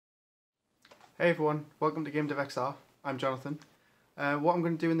Hey everyone, welcome to GameDevXR. I'm Jonathan. What I'm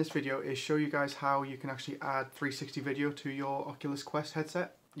going to do in this video is show you guys how you can actually add 360 video to your Oculus Quest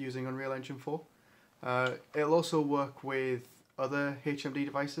headset using Unreal Engine 4. It'll also work with other HMD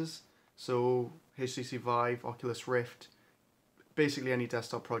devices, so HTC Vive, Oculus Rift, basically any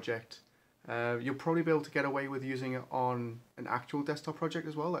desktop project. You'll probably be able to get away with using it on an actual desktop project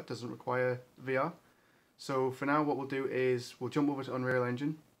as well that doesn't require VR. So for now what we'll do is we'll jump over to Unreal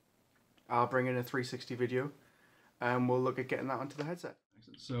Engine. I'll bring in a 360 video and we'll look at getting that onto the headset.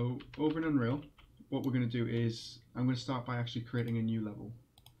 So over in Unreal, what we're going to do is I'm going to start by actually creating a new level.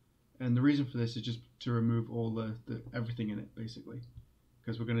 And the reason for this is just to remove all the everything in it basically,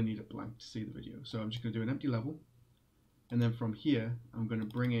 because we're going to need it blank to see the video. So I'm just going to do an empty level, and then from here I'm going to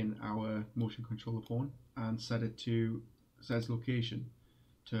bring in our motion controller pawn and set its location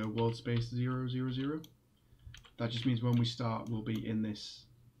to world space 000. That just means when we start we'll be in this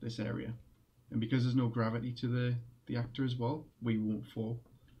area, and because there's no gravity to the actor as well, we won't fall,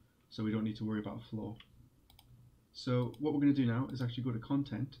 so we don't need to worry about floor. So what we're going to do now is actually go to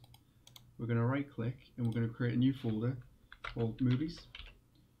content, we're going to right click and we're going to create a new folder called movies.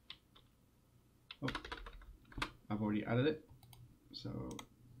 Oh, I've already added it, so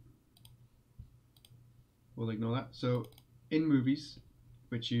we'll ignore that. So in movies,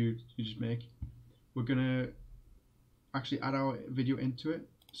 which you just make, we're going to actually add our video into it.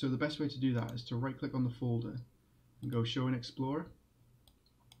 So the best way to do that is to right click on the folder and go show in Explorer,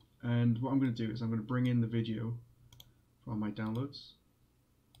 and what I'm going to do is I'm going to bring in the video from my downloads,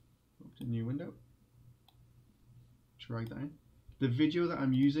 open a new window, drag that in. The video that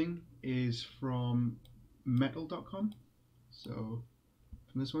I'm using is from metal.com, so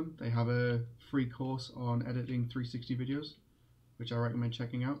from this one they have a free course on editing 360 videos which I recommend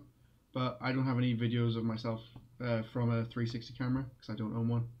checking out, but I don't have any videos of myself from a 360 camera because I don't own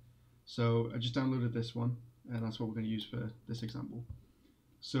one. So I just downloaded this one and that's what we're going to use for this example.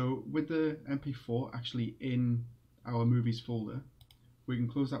 So with the MP4 actually in our movies folder, we can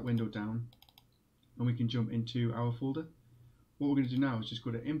close that window down and we can jump into our folder. What we're going to do now is just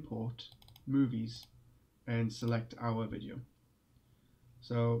go to import movies and select our video.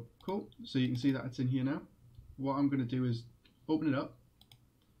 So cool, so you can see that it's in here now. What I'm going to do is open it up,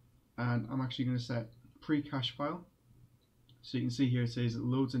 and I'm actually going to set pre-cache file. So you can see here it says it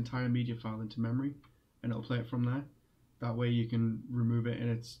loads entire media file into memory and it'll play it from there. That way you can remove it and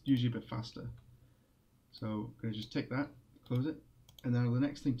it's usually a bit faster. So I'm going to just tick that, close it, and then the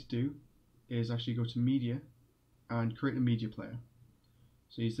next thing to do is actually go to media and create a media player.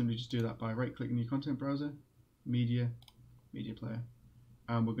 So you simply just do that by right clicking your content browser, media, media player,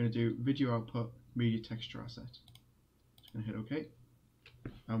 and we're going to do video output media texture asset. Just going to hit OK,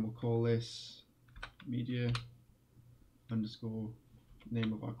 and we'll call this media underscore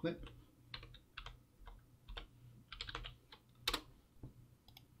name of our clip,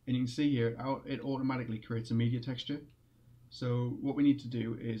 and you can see here it automatically creates a media texture. So what we need to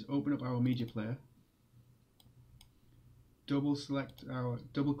do is open up our media player, double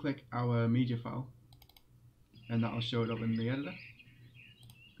click our media file, and that'll show it up in the editor.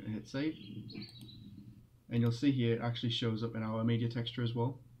 I'm gonna hit save, and you'll see here it actually shows up in our media texture as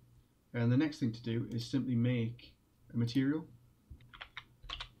well. And the next thing to do is simply make a material.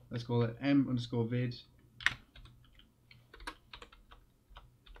 Let's call it m_vid.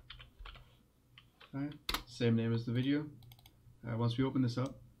 Same name as the video. Once we open this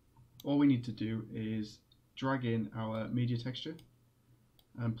up, all we need to do is drag in our media texture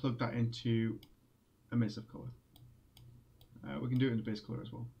and plug that into emissive color. We can do it in the base color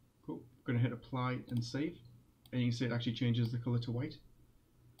as well. Cool. I'm going to hit apply and save, and you can see it actually changes the color to white.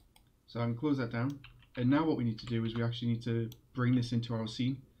 So I can close that down, and now what we need to do is we actually need to bring this into our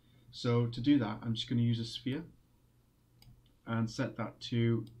scene. So to do that, I'm just going to use a sphere and set that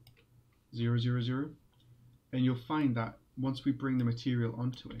to 000, and you'll find that once we bring the material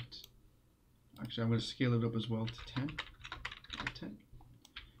onto it, actually I'm going to scale it up as well to 10,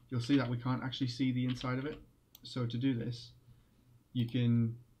 you'll see that we can't actually see the inside of it. So to do this, you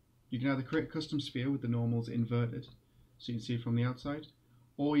can either create a custom sphere with the normals inverted so you can see it from the outside,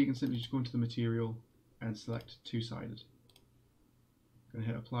 or you can simply just go into the material and select two-sided. Going to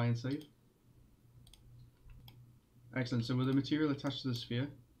hit apply and save. Excellent, so with the material attached to the sphere,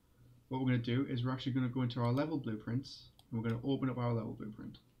 what we're going to do is we're actually going to go into our level blueprints and we're going to open up our level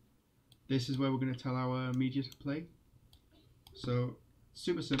blueprint. This is where we're going to tell our media to play. So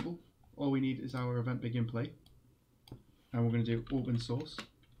super simple, all we need is our event begin play, and we're going to do open source.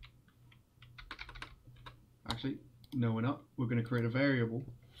 Actually, no we're not. We're going to create a variable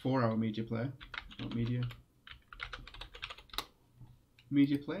for our media player, not media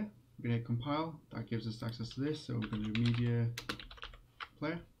player, We're going to hit compile. That gives us access to this. So we're going to do media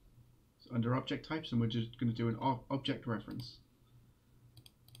player. So under object types, and we're just going to do an object reference.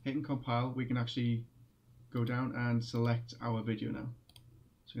 Hitting compile, we can actually go down and select our video now.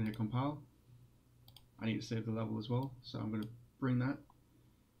 So I'm going to hit compile. I need to save the level as well, so I'm going to bring that,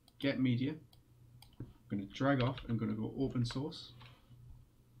 get media, I'm going to drag off, I'm going to go open source.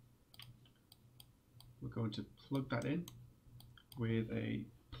 We're going to plug that in with a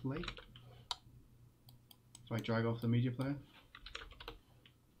play. If I drag off the media player,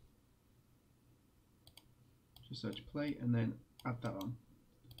 just search play and then add that on.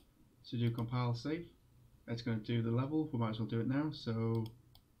 So do compile save. It's going to do the level, we might as well do it now. So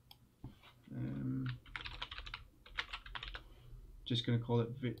just going to call it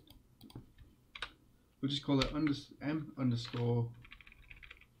we'll just call it m_video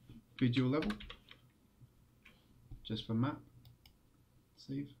level, just for map.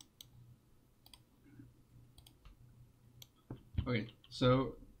 Save. Okay,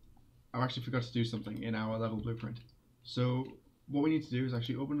 so I actually forgot to do something in our level blueprint. So what we need to do is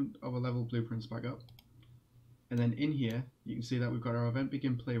actually open our level blueprints back up, and then in here you can see that we've got our event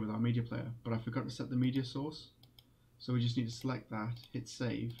begin play with our media player, but I forgot to set the media source. So we just need to select that, hit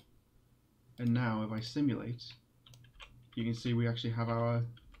save, and now if I simulate, you can see we actually have our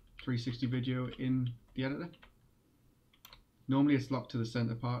 360 video in the editor. Normally it's locked to the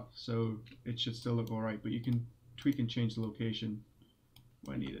center part, so it should still look alright, but you can tweak and change the location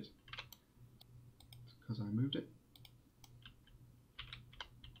where needed. Because I moved it.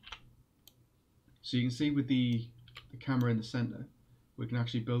 So you can see with the camera in the center, we can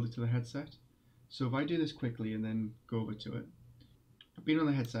actually build it to the headset. So if I do this quickly and then go over to it, being on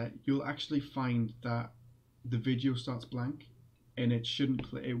the headset, you'll actually find that the video starts blank, and it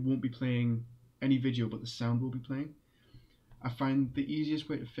won't be playing any video, but the sound will be playing. I find the easiest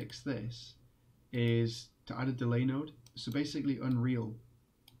way to fix this is to add a delay node. So basically Unreal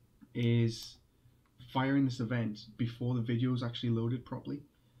is firing this event before the video is actually loaded properly.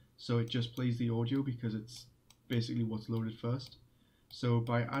 So it just plays the audio because it's basically what's loaded first. So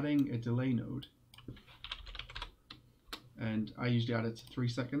by adding a delay node, and I usually add it to 3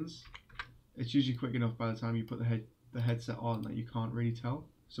 seconds, it's usually quick enough by the time you put the headset on that you can't really tell.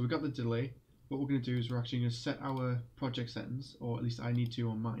 So we've got the delay. What we're going to do is we're actually going to set our project settings, or at least I need to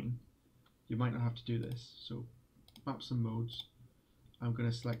on mine. You might not have to do this. So maps and modes. I'm going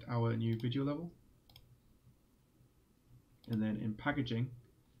to select our new video level, and then in packaging,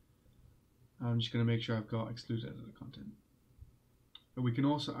 I'm just going to make sure I've got exclude editor content. But we can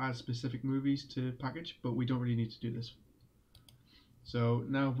also add specific movies to package, but we don't really need to do this. So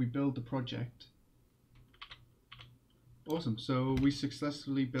now if we build the project, awesome, so we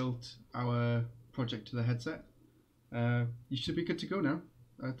successfully built our project to the headset. You should be good to go now.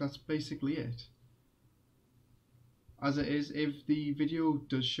 That's basically it. As it is, if the video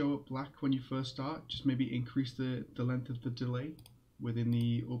does show up black when you first start, just maybe increase the length of the delay within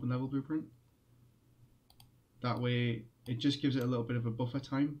the open level blueprint. That way it just gives it a little bit of a buffer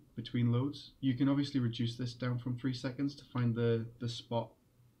time between loads. You can obviously reduce this down from 3 seconds to find the spot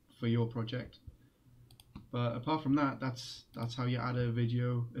for your project. But apart from that, that's how you add a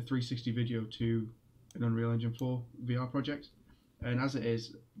 360 video to an Unreal Engine 4 VR project. And as it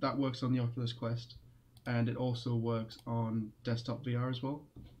is, that works on the Oculus Quest, and it also works on desktop VR as well.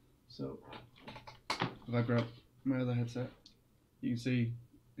 So if I grab my other headset, you can see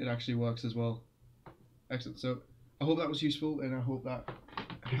it actually works as well. Excellent. So I hope that was useful, and I hope that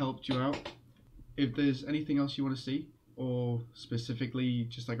helped you out. If there's anything else you want to see, or specifically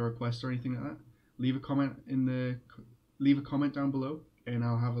just like a request or anything like that, leave a comment down below, and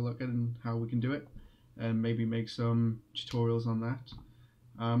I'll have a look at how we can do it, and maybe make some tutorials on that.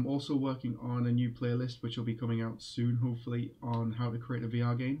 I'm also working on a new playlist which will be coming out soon, hopefully, on how to create a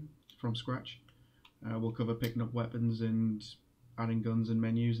VR game from scratch. We'll cover picking up weapons and adding guns and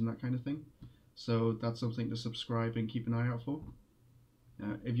menus and that kind of thing. So that's something to subscribe and keep an eye out for.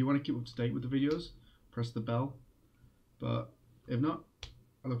 If you want to keep up to date with the videos, press the bell. But if not,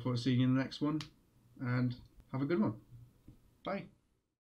 I look forward to seeing you in the next one, and have a good one. Bye.